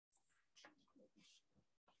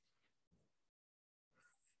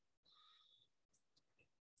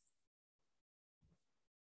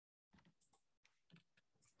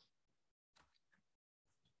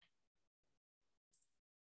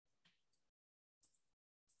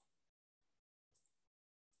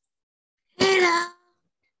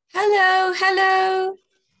Hello, hello.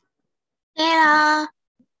 Hello.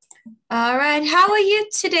 All right, how are you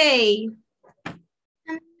today?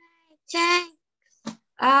 Jack.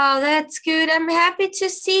 Oh, that's good. I'm happy to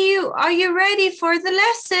see you. Are you ready for the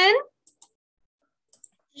lesson?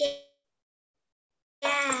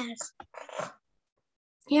 Yes.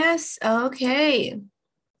 Yes, okay.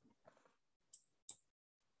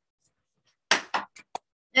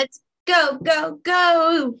 Let's go, go,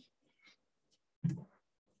 go.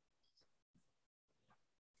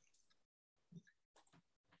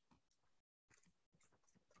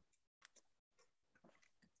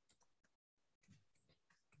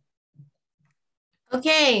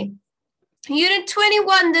 Okay, Unit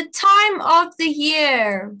 21, the time of the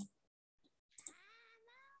year.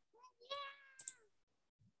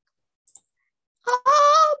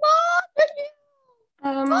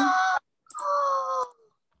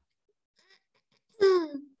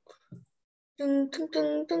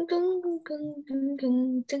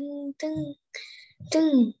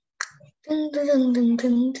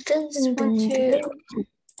 Just want to...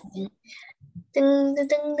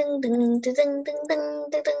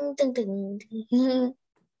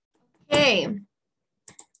 Okay.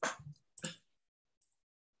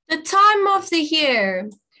 The time of the year.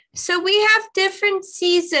 So we have different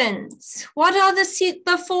seasons. What are the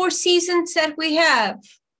 4 seasons that we have?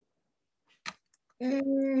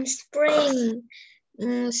 Spring,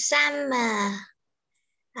 summer,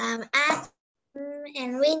 autumn,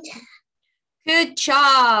 and winter. Good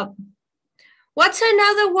job. What's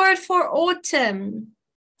another word for autumn?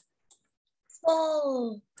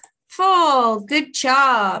 Fall. Fall. Good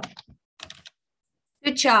job.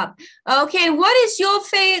 Good job. Okay, what is your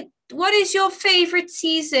favorite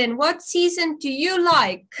season? What season do you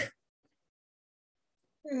like?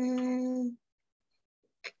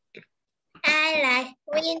 I like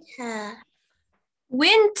winter.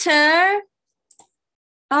 Winter?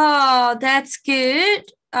 Oh, that's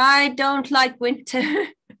good. I don't like winter.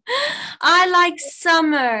 I like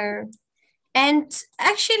summer. And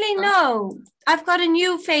actually, no, I've got a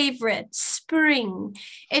new favorite, spring.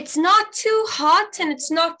 It's not too hot and it's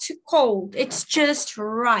not too cold. It's just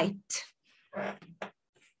right. I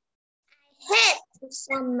hate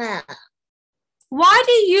summer. Why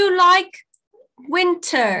do you like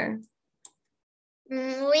winter?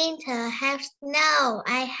 Winter have snow.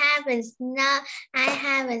 I haven't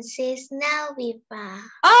seen snow before.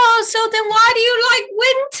 Oh, so then why do you like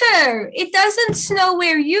winter? It doesn't snow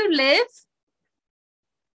where you live.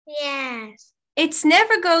 Yes. It's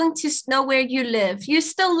never going to snow where you live. You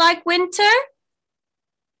still like winter?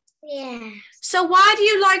 Yes. So why do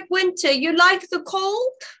you like winter? You like the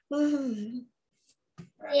cold?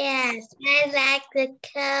 Yes, I like the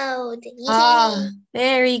cold. Ah,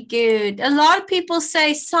 very good. A lot of people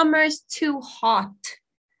say summer's too hot.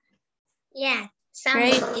 Yeah, summer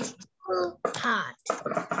is too hot.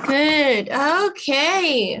 Good.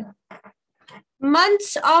 Okay.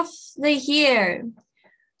 Months of the year.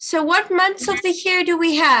 So what months of the year do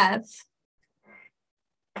we have?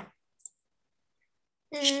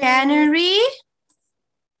 January.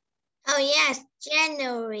 Oh, yes,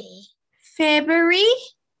 January. February.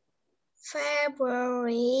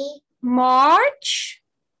 March.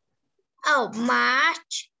 Oh,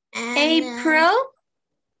 March. And,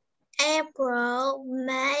 April.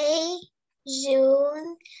 May,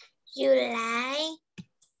 June, July,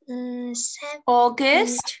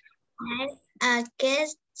 August.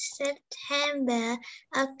 September,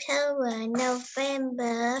 October,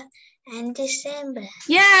 November, and December.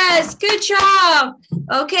 Yes, good job.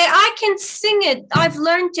 Okay, I can sing it. I've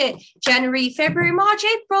learned it. January, February, March,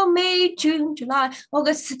 April, May, June, July,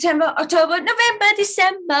 August, September, October, November,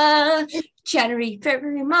 December. January,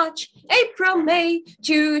 February, March, April, May,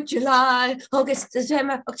 June, July, August,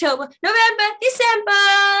 September, October, November,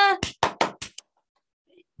 December.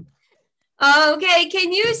 Okay,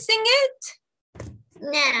 can you sing it?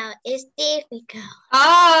 No, it's difficult.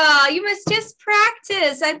 Ah, you must just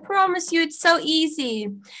practice. I promise you it's so easy.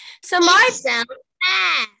 So it's so fast.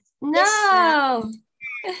 No.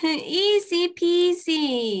 Easy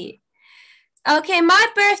peasy. Okay, my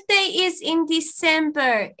birthday is in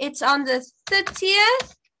December. It's on the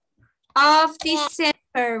 30th of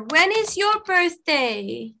December. When is your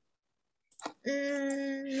birthday?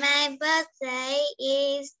 My birthday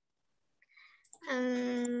is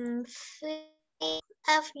 5th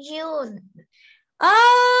of June.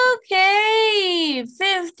 Okay,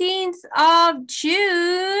 15th of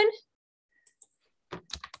June.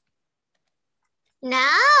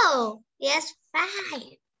 No, yes,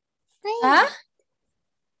 5. Huh?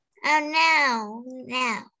 Oh,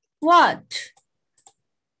 no. What?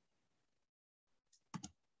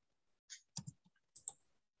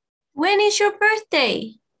 When is your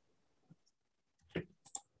birthday?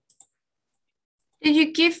 Did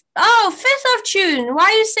you give, oh, 5th of June. Why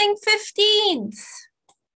are you saying 15th?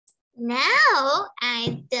 No,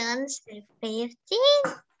 I don't say 15.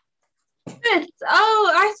 5th.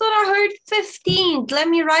 Oh, I thought I heard 15th. Let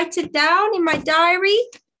me write it down in my diary.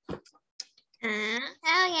 Okay.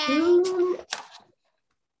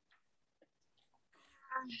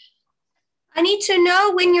 I need to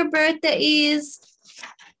know when your birthday is.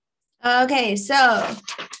 Okay, so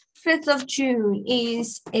 5th of June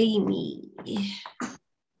is Amy.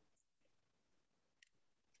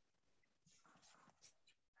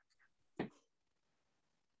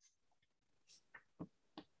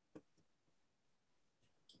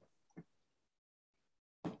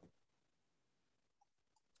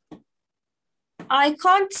 I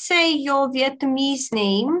can't say your Vietnamese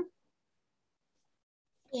name,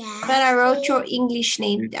 Yes. but I wrote your English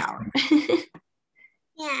name down.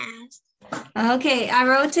 Yes. Okay, I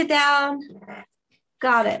wrote it down.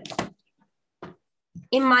 Got it.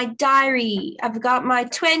 In my diary, I've got my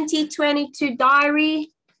 2022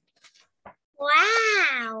 diary.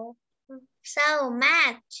 Wow. So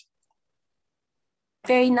much.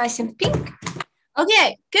 Very nice and pink.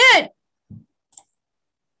 Okay, good.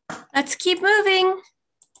 Let's keep moving.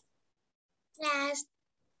 Yes.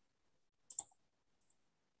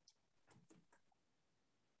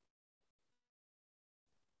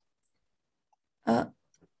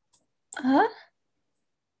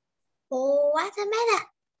 Oh, what's the matter?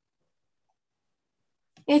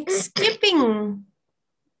 It's skipping.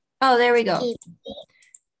 Oh, there we go.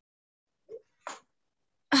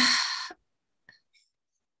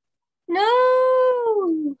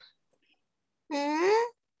 No.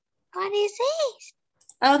 What is this?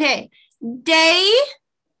 Okay. Day.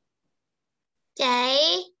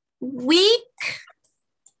 Day. Week.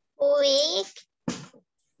 Week.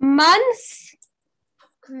 Month.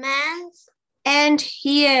 Month. And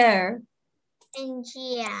year. And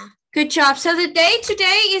year. Good job. So the day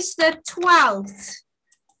today is the 12th.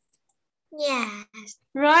 Yes.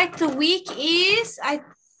 Right. The week is, I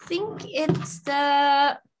think it's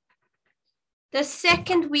the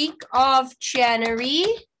second week of January.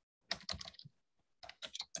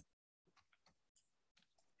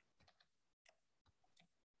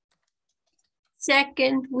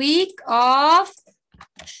 Second week of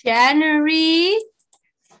January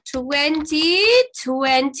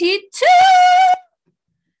 2022.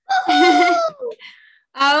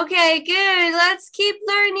 Okay, good. Let's keep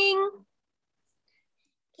learning.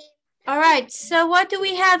 All right, so what do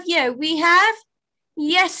we have here? We have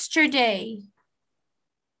yesterday.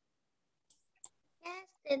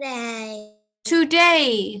 Yesterday.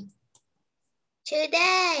 Today.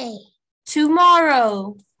 Today.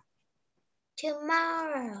 Tomorrow.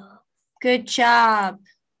 Tomorrow. Good job.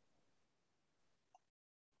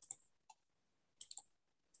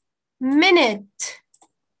 Minute.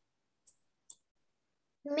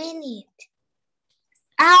 Minute.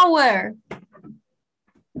 Hour.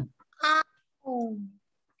 Hour.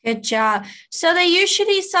 Good job. So they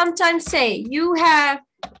usually sometimes say you have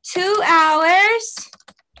 2 hours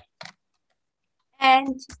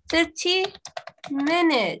and 30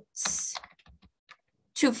 minutes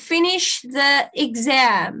to finish the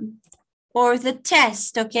exam or the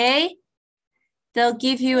test, okay? They'll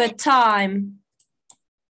give you a time.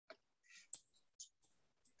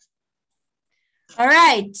 All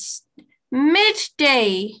right,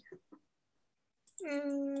 midday.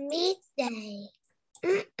 Midday.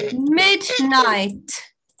 Midnight.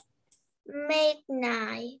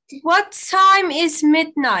 Midnight. What time is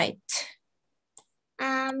midnight?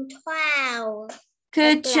 12.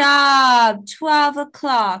 Good job, 12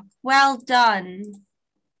 o'clock. Well done.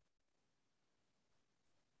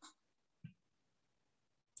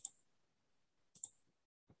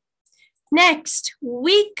 Next,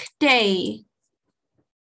 weekday.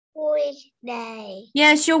 Weekday.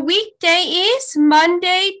 Yes, your weekday is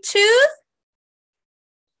Monday to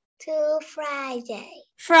Friday.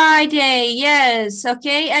 Friday, yes,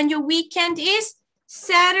 okay. And your weekend is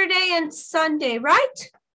Saturday and Sunday,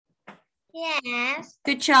 right? Yes.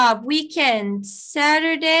 Good job. Weekend,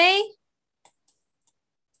 Saturday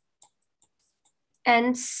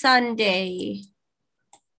and Sunday.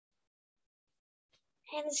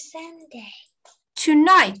 And Sunday.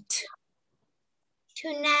 Tonight.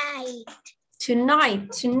 Tonight.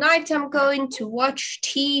 Tonight I'm going to watch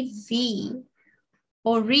TV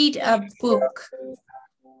or read a book.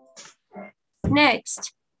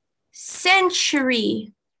 Next,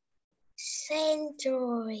 century.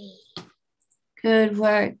 Century. Good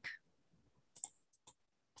work.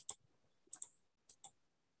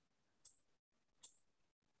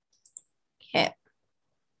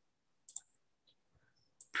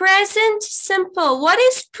 Present simple. What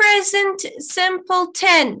is present simple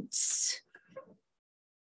tense?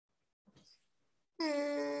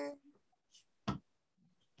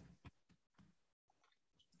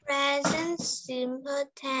 Present simple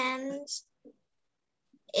tense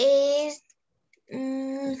is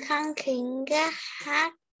something that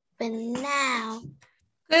happen now.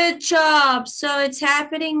 Good job. So it's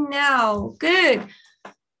happening now. Good.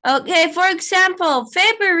 Okay, for example,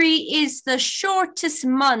 February is the shortest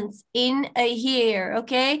month in a year,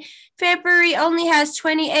 okay? February only has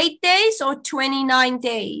 28 days or 29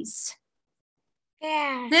 days.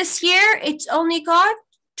 Yeah. This year, it's only got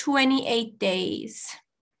 28 days.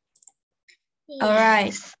 Yes. All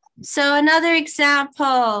right. So another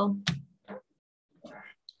example.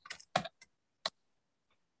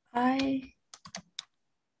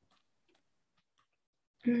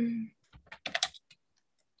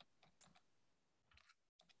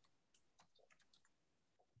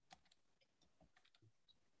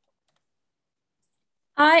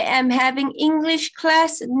 I am having English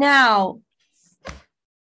class now.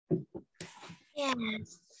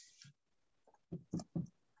 Yes.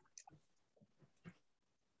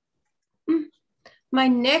 My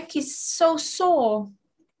neck is so sore.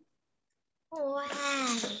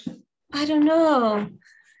 Why? I don't know.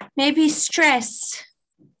 Maybe stress.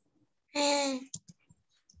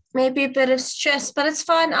 Maybe a bit of stress, but it's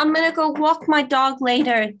fine. I'm gonna go walk my dog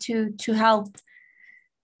later to help.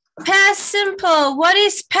 Past simple. What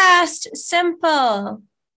is past simple?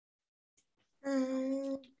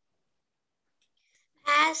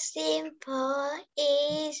 Past simple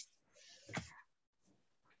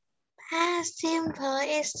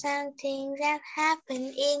is something that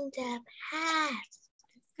happened in the past.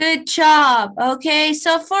 Good job. Okay,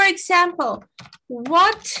 so for example,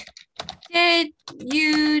 what did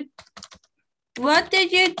you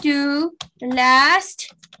do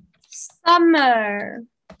last summer?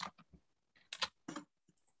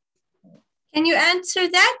 Can you answer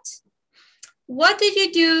that? What did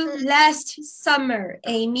you do last summer,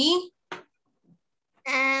 Amy?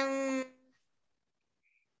 I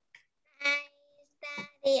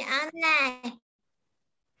study online.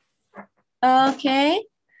 Okay.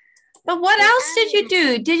 But what else did you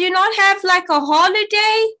do? Did you not have like a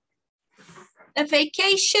holiday? A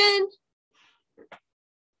vacation?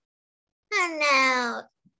 No.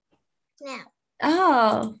 No.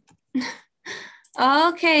 Oh.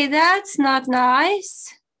 Okay, that's not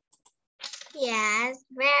nice. Yes,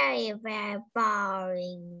 very, very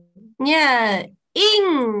boring. Yeah,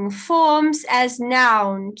 ing forms as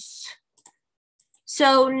nouns.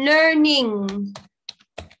 So learning,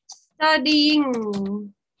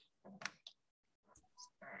 studying.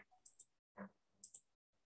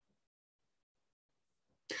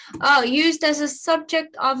 Oh, used as a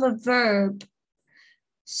subject of a verb.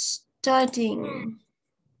 Studying.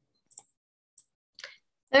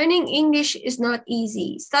 Learning English is not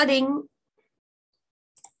easy. Studying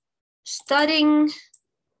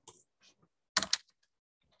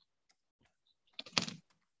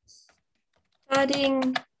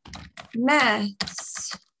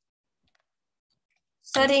maths.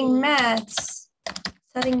 Studying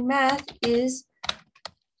math is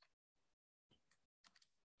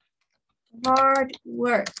hard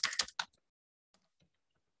work.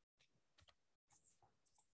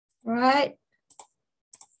 Right?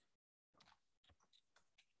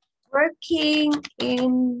 Working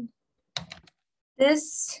in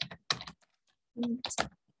this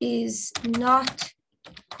is not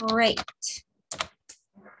great.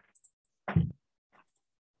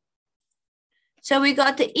 So we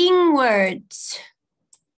got the ing words.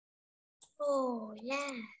 Oh,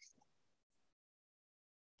 yes.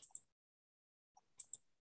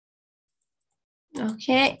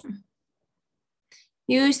 Okay.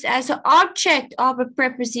 Used as an object of a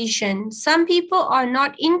preposition. Some people are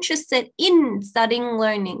not interested in studying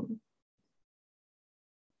learning.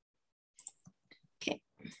 Okay.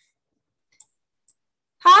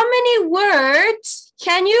 How many words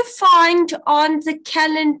can you find on the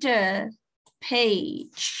calendar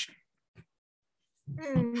page?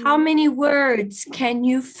 How many words can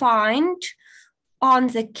you find on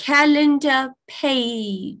the calendar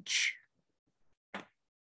page?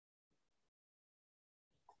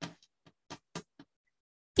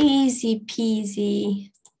 Easy peasy.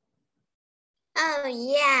 Oh,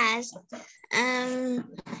 yes.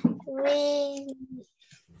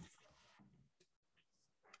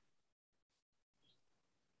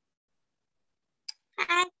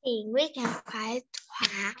 I think we can find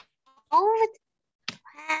 12.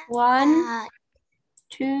 1,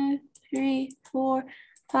 2, 3, 4,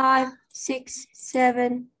 5, 6,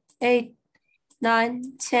 7, 8,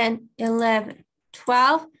 9, 10, 11,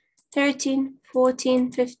 12, 13,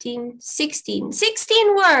 14, 15, 16.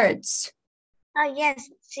 16 words. Oh, yes,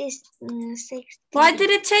 16. Why did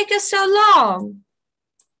it take us so long?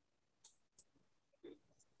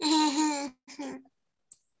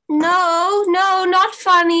 No, not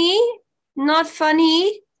funny. Not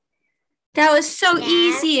funny. That was so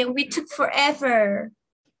easy and we took forever.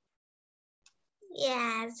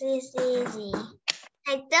 Yes, it's easy.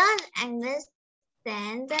 I don't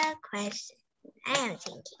understand the question. I am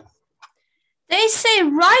thinking. They say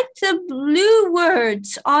write the blue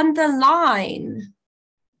words on the line.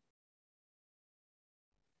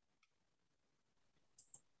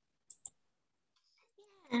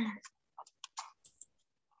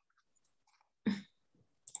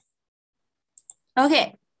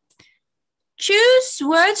 Okay. Choose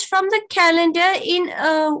words from the calendar in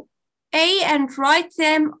a and write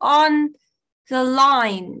them on the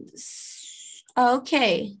lines.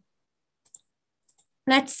 Okay.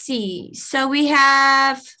 Let's see. So we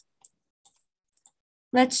have,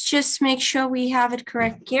 let's just make sure we have it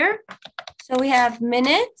correct here. So we have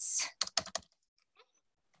minutes.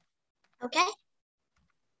 Okay.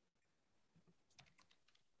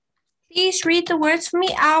 Please read the words for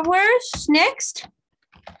me. Hours. Next.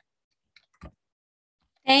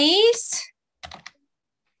 Days.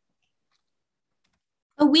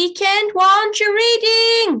 A weekend. What aren't you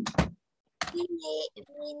reading?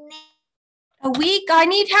 A week. I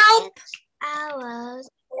need help. Hours.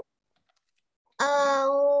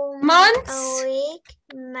 Months. A week.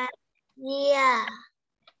 Yeah.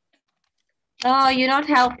 Oh, you're not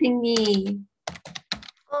helping me.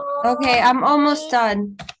 Okay, I'm almost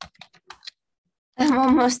done. I'm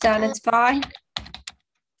almost done. It's fine.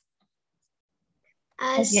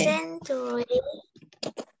 A century.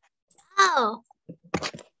 Oh.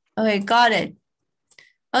 Okay, got it.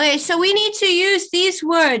 Okay, so we need to use these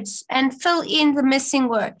words and fill in the missing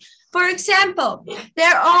word. For example,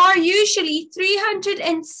 there are usually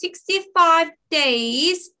 365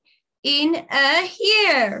 days in a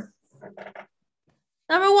year.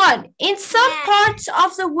 Number one, in some parts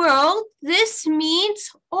of the world, this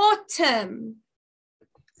means autumn.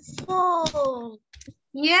 Fall.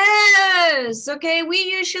 Yes, okay,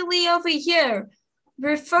 we usually over here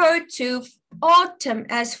refer to autumn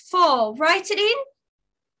as fall. Write it in.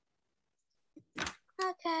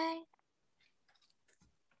 Okay.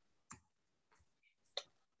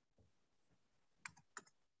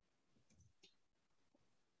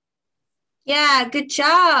 Yeah, good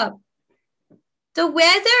job. The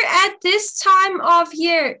weather at this time of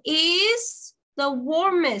year is the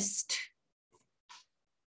warmest.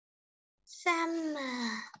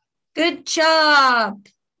 Summer. Good job.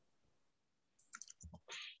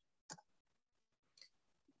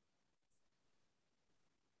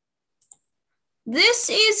 This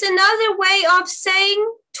is another way of saying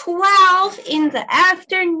 12 in the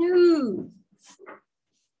afternoon.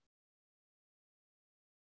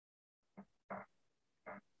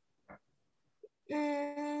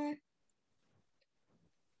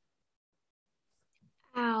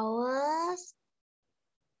 Hours.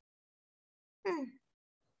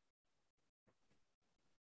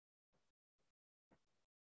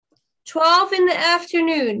 12 in the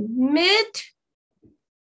afternoon.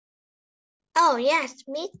 Oh, yes,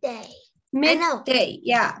 midday. Midday,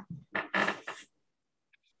 yeah.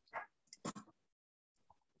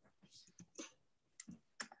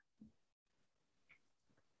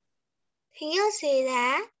 Can you see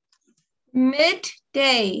that?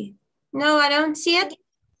 Midday. No, I don't see it.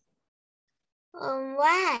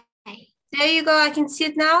 Why? There you go. I can see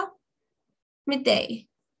it now. Midday.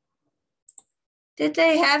 Did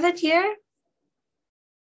they have it here?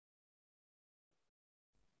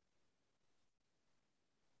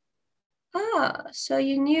 Ah, so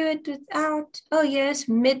you knew it without, oh yes,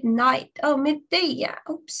 midnight. Oh, midday, yeah.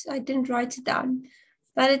 Oops, I didn't write it down.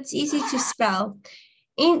 But it's easy to spell.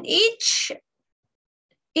 In each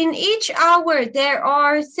hour, there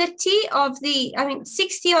are 60 of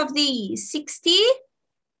these. 60.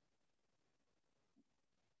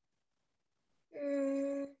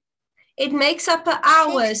 It makes up an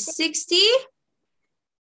hour. 60.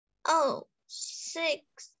 Oh,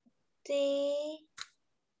 60.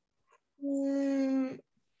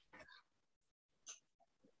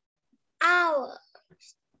 Hour.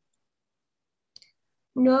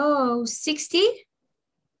 No, 60.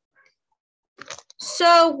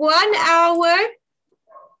 So 1 hour.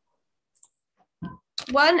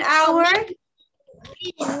 1 hour.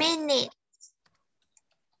 Minute.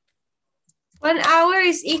 1 hour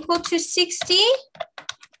is equal to 60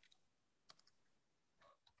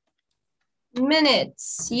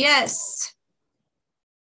 minutes. Yes.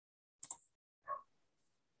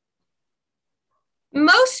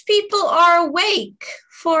 people are awake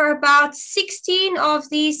for about 16 of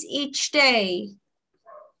these each day?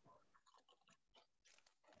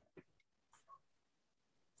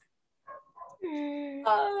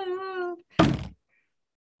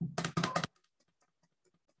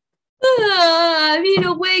 I've been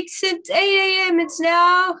awake since 8 a.m. It's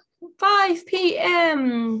now 5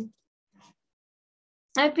 p.m.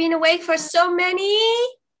 I've been awake for so many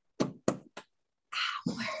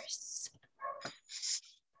hours.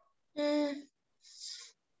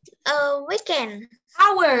 Weekend.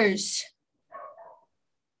 Hours.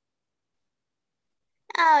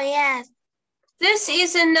 Oh, yes. This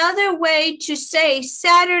is another way to say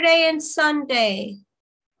Saturday and Sunday.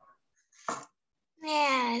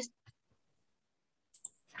 Yes.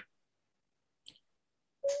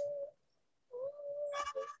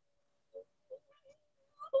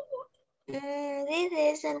 This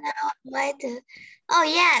is another way to. Oh,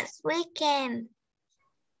 yes, weekend.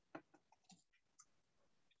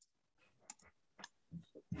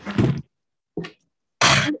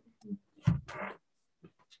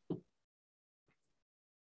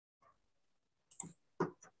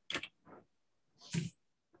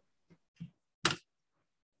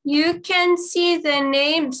 You can see the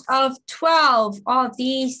names of 12 of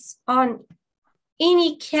these on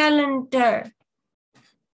any calendar.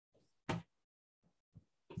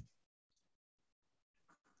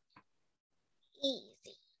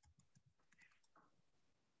 Easy.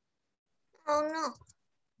 Oh, no.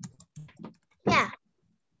 Yeah.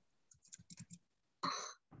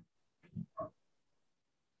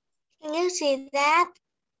 Can you see that?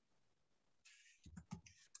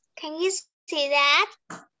 Can you see that?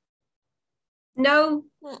 No.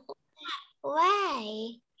 Why?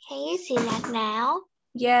 Can you see that now?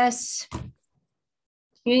 Yes.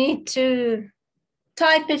 You need to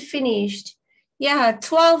type it finished. Yeah,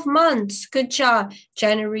 12 months. Good job.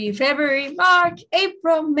 January, February, March,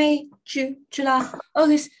 April, May, June, July,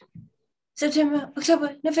 August, September,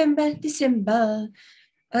 October, November, December.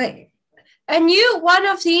 Okay. A new one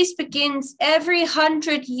of these begins every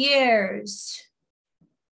 100 years.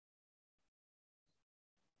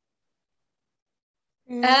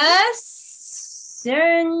 A century.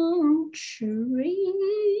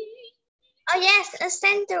 Oh, yes, a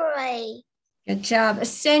century. Good job. A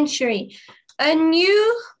century. A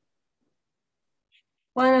new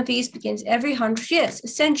one of these begins every 100 years. A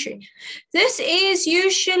century. This is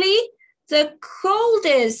usually the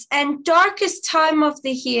coldest and darkest time of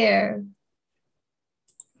the year.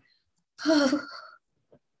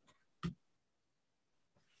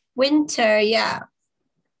 Winter, yeah.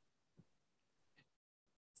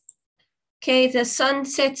 Okay, the sun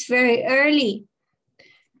sets very early.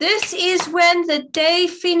 This is when the day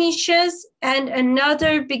finishes and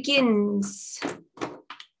another begins.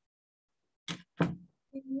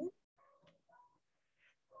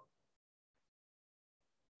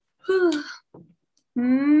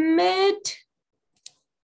 Mid.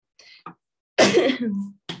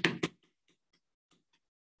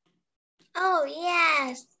 Oh,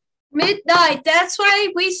 yes. Midnight. That's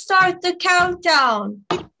why we start the countdown.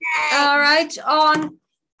 All right,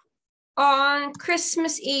 on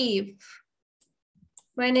Christmas Eve,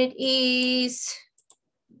 when it is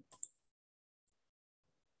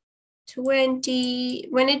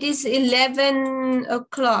 11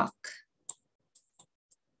 o'clock.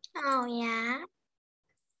 Oh, yeah.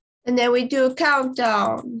 And then we do a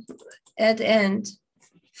countdown at the end.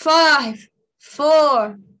 5,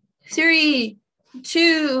 4, 3,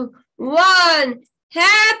 2, 1.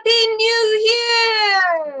 Happy New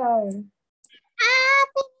Year!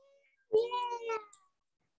 Happy New Year!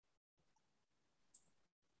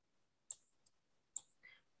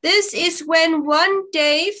 This is when one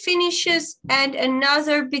day finishes and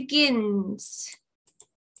another begins.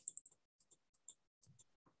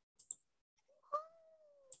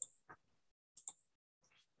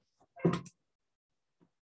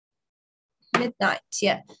 Midnight,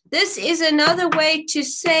 yeah. This is another way to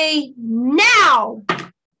say now.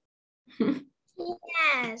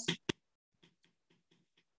 Yes.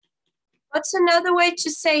 What's another way to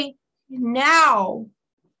say now?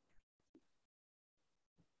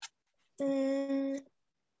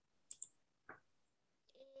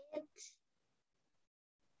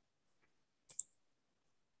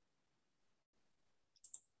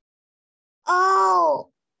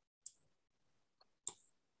 Oh.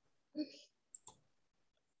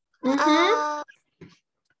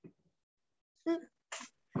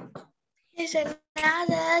 Here's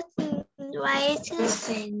another way to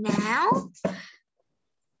say now.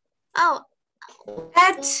 Oh.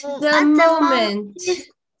 At the moment.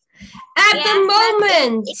 At the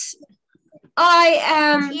moment. I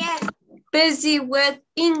am Yeah. busy with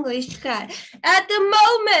English class. At the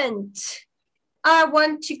moment, I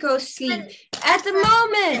want to go sleep. At the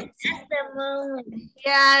moment. At the moment.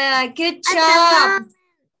 Yeah, good At job.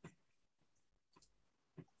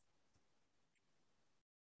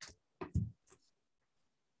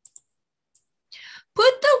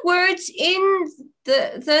 Put the words in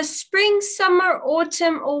the spring, summer,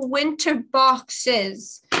 autumn, or winter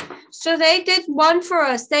boxes. So they did one for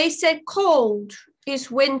us. They said cold is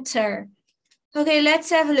winter. Okay, let's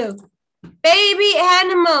have a look. Baby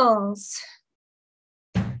animals.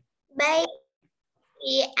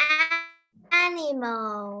 Baby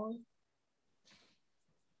animal.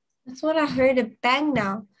 That's what I heard a bang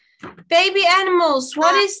now. Baby animals,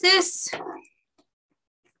 what is this?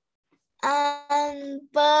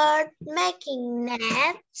 Bird making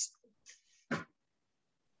nests.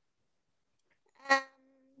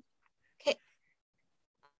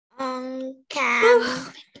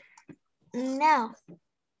 No.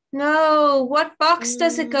 No, what box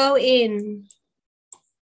does it go in?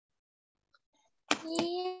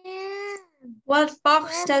 Yeah. What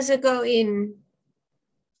box does it go in?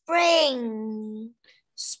 Spring.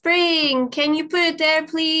 Spring, can you put it there,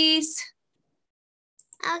 please?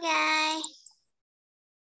 Okay.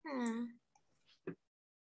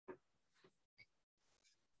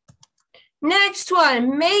 Next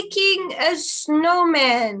one, making a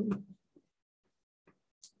snowman.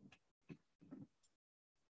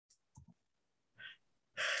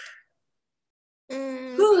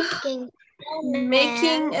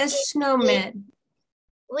 Making a snowman.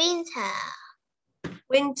 Winter.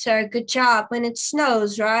 Winter, good job. When it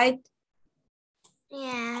snows, right?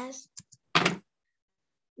 Yes.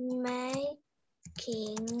 Making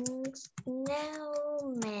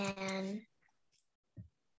snowman.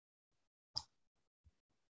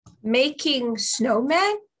 Making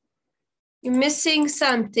snowman? You're missing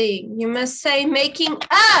something. You must say making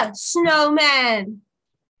a snowman.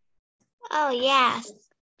 Oh, yes.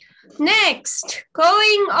 Next,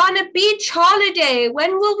 going on a beach holiday.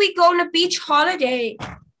 When will we go on a beach holiday?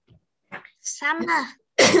 Summer.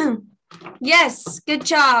 Yes, good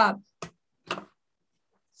job.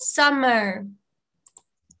 Summer.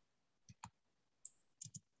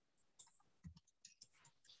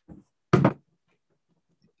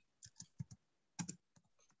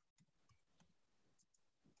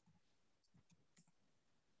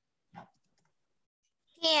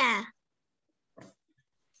 Yeah.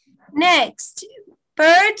 Next,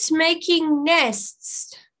 birds making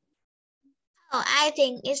nests. Oh, I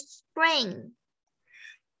think it's spring.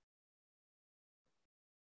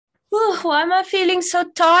 Why am I feeling so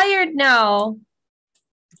tired now?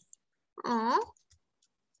 Oh.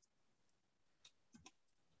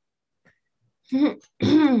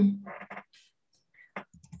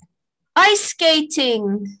 Ice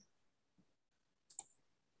skating.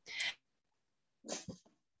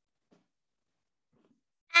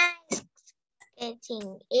 Ice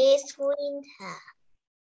skating is winter.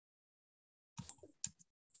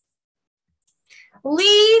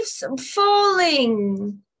 Leaves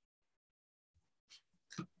falling.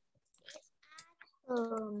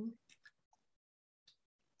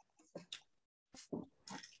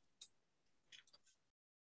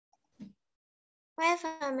 Wait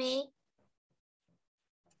for me.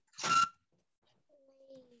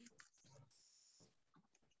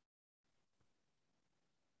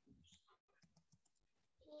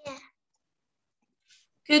 Yeah.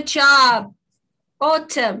 Good job.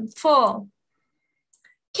 Autumn, fall.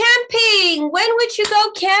 Camping. When would you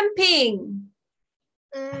go camping?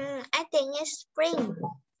 I think it's spring.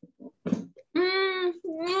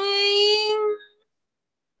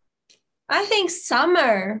 I think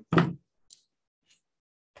summer.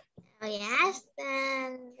 Oh, yes.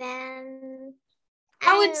 And then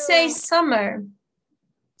I would say summer.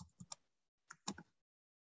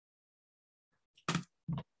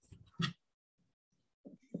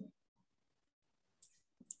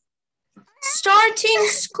 Starting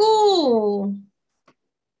school.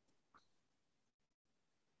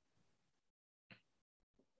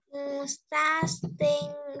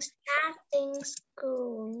 Starting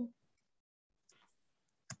school.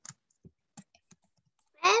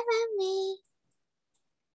 Wait for me.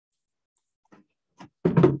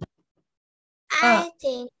 I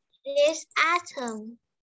think it's autumn.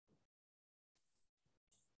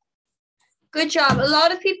 Good job. A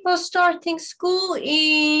lot of people starting school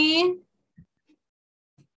in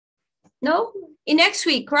next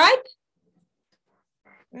week, right?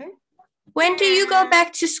 When do you go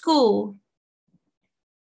back to school?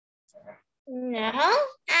 No,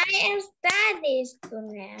 I am studying school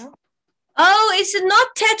now. Oh, is it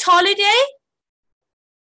not TED holiday?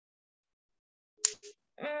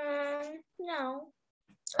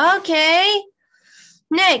 Okay.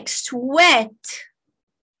 Next, wet.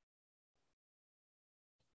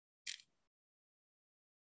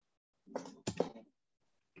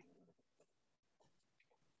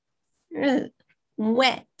 Wet.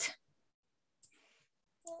 Wet.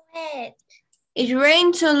 It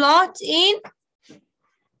rains a lot in?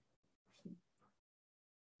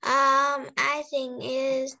 I think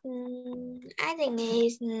it's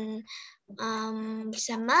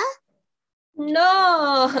summer.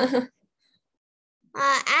 No.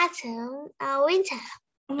 Autumn, winter.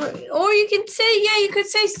 Or you can say, yeah, you could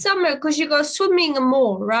say summer because you go swimming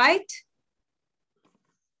more, right?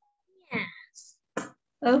 Yes.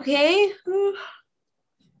 Okay.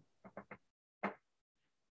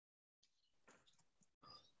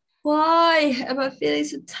 Why am I feeling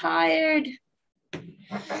so tired?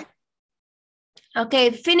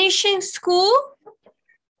 Okay, finishing school.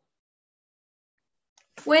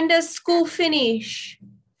 When does school finish?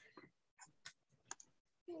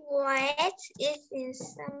 Wet is in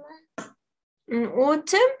summer. In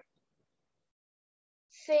autumn?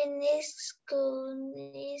 Finish school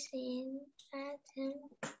is in autumn.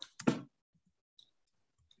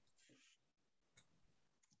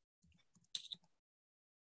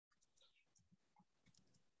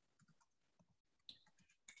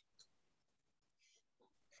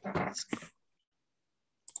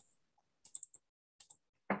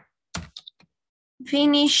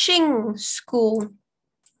 Finishing school.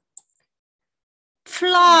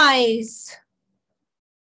 Flies.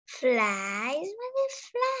 Flies? What is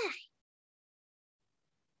fly?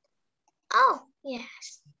 Oh,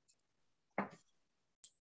 yes.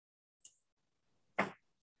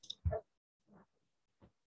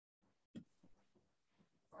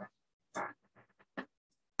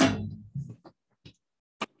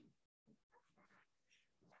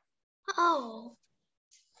 Oh.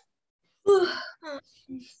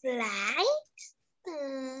 Flies?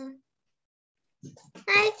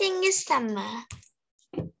 I think it's summer.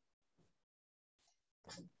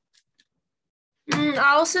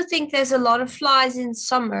 I also think there's a lot of flies in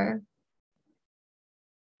summer.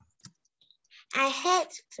 I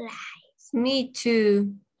hate flies. Me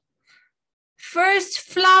too. First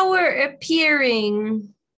flower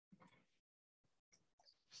appearing.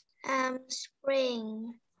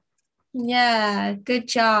 Spring. Yeah, good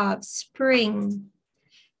job. Spring.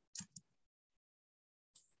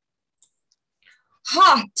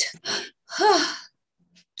 Hot.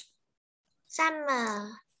 Summer.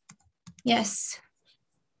 Yes.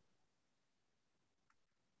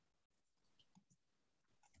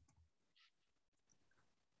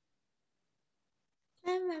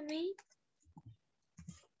 Hi, Mommy.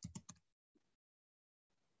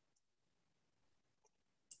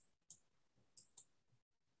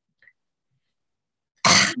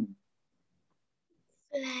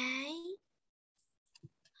 Fly.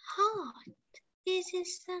 Hot. This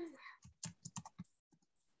is summer.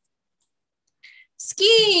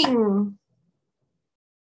 Skiing.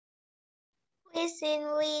 It's in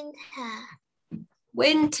winter.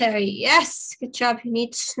 Winter. Yes. Good job. You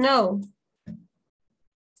need snow.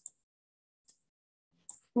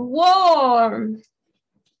 Warm.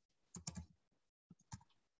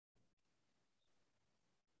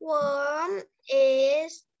 Warm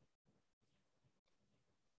is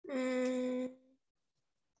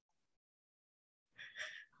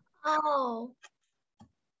oh.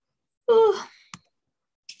 Ooh.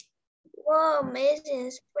 Warm is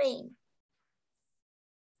in spring.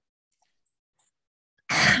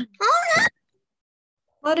 Oh no!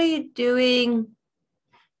 What are you doing?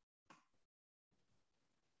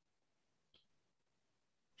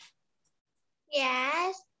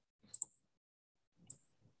 Yes.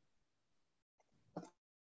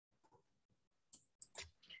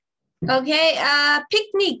 Okay,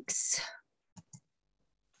 picnics.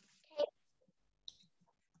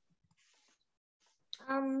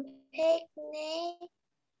 Picnic.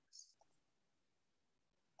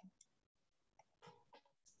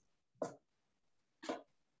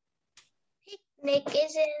 Picnic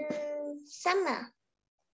is in summer.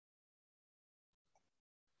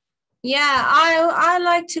 Yeah, I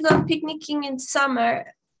like to go picnicking in summer.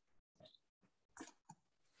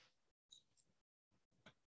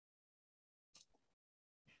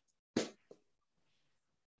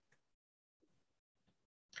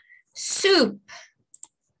 Soup.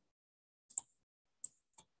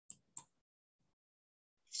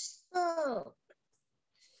 So.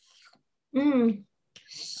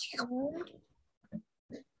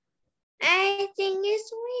 I think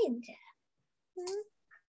it's winter.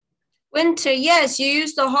 Winter, yes, you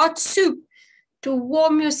use the hot soup to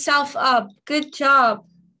warm yourself up. Good job.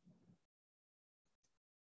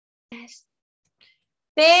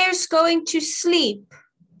 Bear's going to sleep.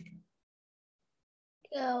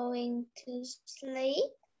 Going to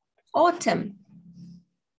sleep. Autumn.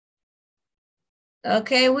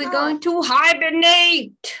 Okay, we're going to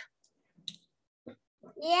hibernate.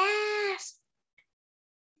 Yes.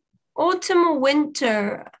 Autumn or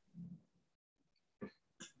winter?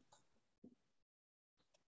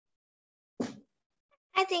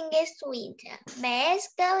 I think it's winter. Bear's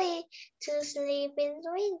going to sleep in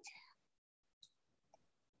winter.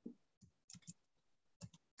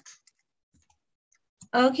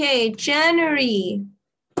 Okay, January.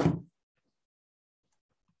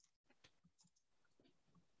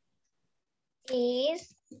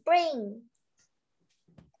 Is spring.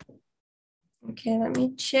 Okay, let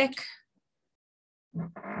me check.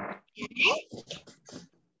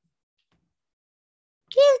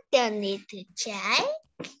 You don't need to check.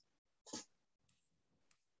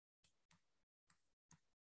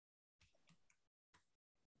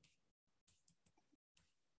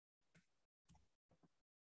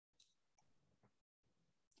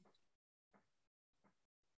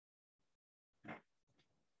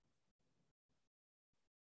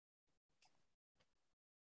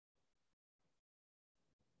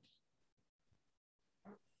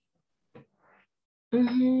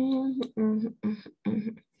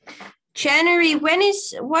 January,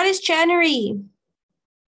 what is January?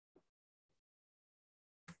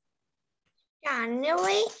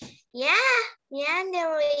 January. Yeah,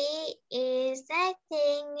 January is, I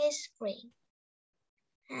think, is spring.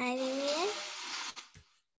 I think.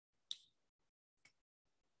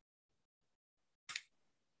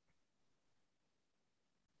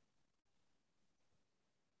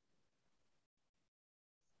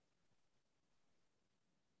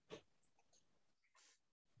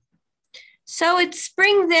 So it's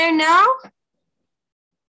spring there now?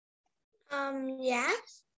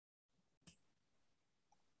 Yes.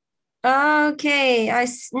 Okay,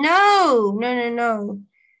 no.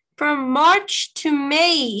 From March to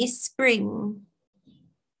May is spring.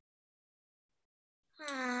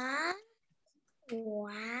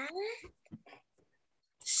 What?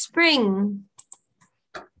 Spring.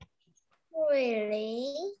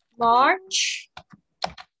 Really? March,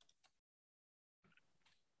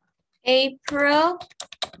 April,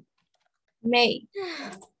 May.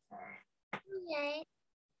 Okay.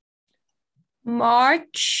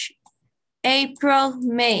 March, April,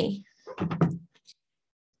 May.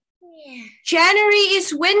 Yeah. January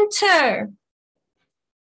is winter.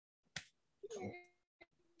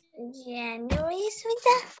 January is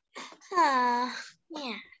winter.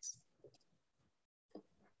 Yes.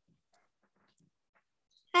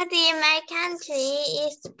 But in my country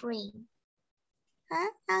is spring.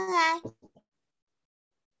 Okay.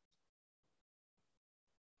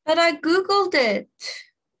 But I Googled it.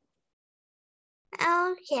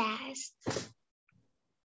 Oh, yes.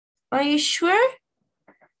 Are you sure?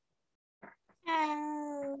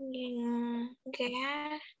 Yeah.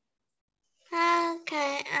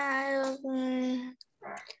 Okay.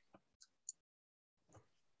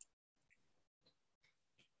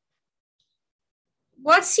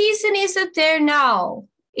 What season is it there now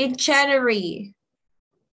in January?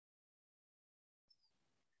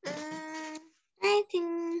 I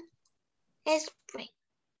think it's spring.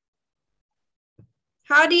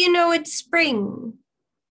 How do you know it's spring?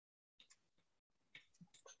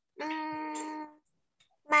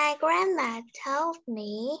 My grandma told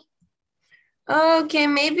me. Okay,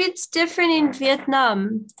 maybe it's different in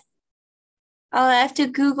Vietnam. I'll have to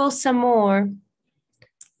Google some more.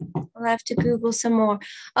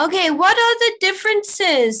 Okay, what are the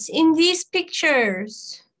differences in these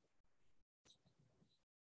pictures?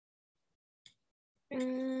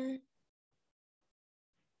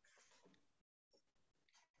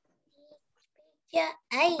 Picture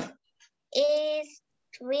A is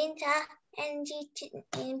winter and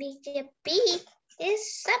picture B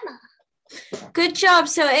is summer. Good job.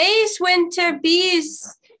 So A is winter, B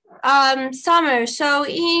is summer. So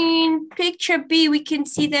in picture B, we can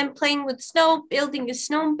see them playing with snow, building a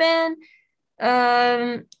snowman.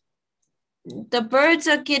 The birds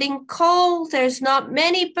are getting cold. There's not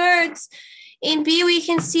many birds. In B, we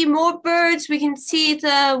can see more birds. We can see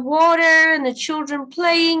the water and the children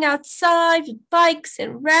playing outside with bikes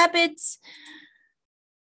and rabbits.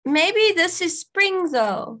 Maybe this is spring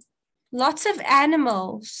though. Lots of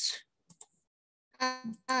animals.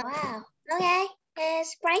 Wow. Okay.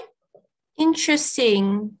 Spring.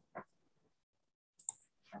 Interesting.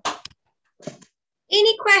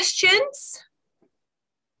 Any questions?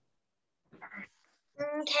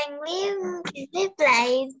 Can we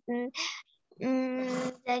play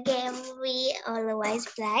The game we always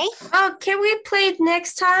play. Oh, can we play it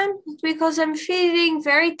next time? Because I'm feeling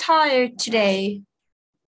very tired today.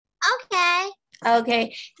 Okay.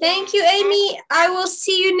 Okay. Thank you, Amy. I will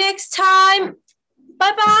see you next time.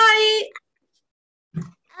 Bye-bye.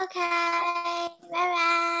 Okay.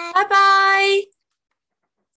 Bye-bye. Bye-bye.